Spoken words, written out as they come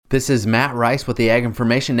This is Matt Rice with the Ag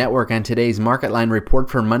Information Network on today's Market Line report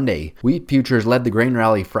for Monday. Wheat futures led the grain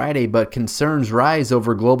rally Friday, but concerns rise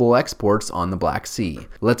over global exports on the Black Sea.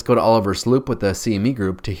 Let's go to Oliver Sloop with the CME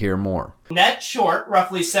Group to hear more. Net short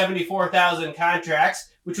roughly 74,000 contracts,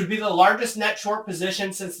 which would be the largest net short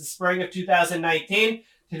position since the spring of 2019.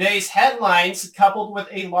 Today's headlines, coupled with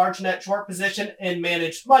a large net short position in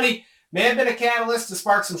managed money, may have been a catalyst to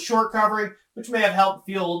spark some short covering, which may have helped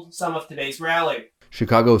fuel some of today's rally.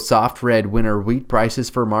 Chicago soft red winter wheat prices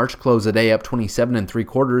for March closed the day up 27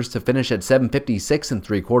 3/4 to finish at 756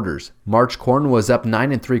 3/4. March corn was up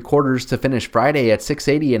 9 3/4 to finish Friday at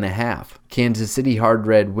 680 1/2. Kansas City hard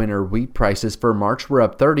red winter wheat prices for March were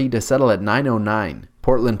up 30 to settle at 909.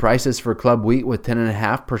 Portland prices for club wheat with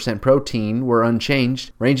 10.5% protein were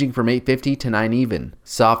unchanged, ranging from $8.50 to $9 even.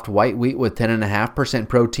 Soft white wheat with 10.5%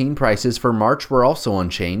 protein prices for March were also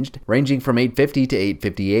unchanged, ranging from $8.50 to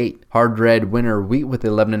 $8.58. Hard red winter wheat with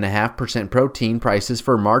 11.5% protein prices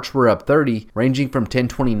for March were up 30, ranging from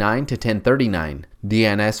 $10.29 to $10.39.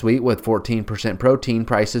 DNS wheat with 14% protein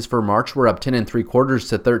prices for March were up 10 3/4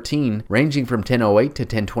 to 13, ranging from $10.08 to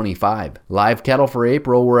 $10.25. Live cattle for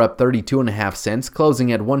April were up 32.5 cents,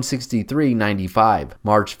 closing at $163.95.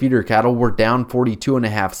 March feeder cattle were down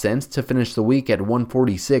 42.5 cents to finish the week at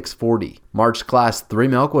 $146.40. March Class 3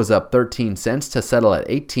 milk was up 13 cents to settle at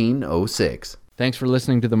 $18.06. Thanks for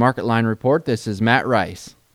listening to the Market Line Report. This is Matt Rice.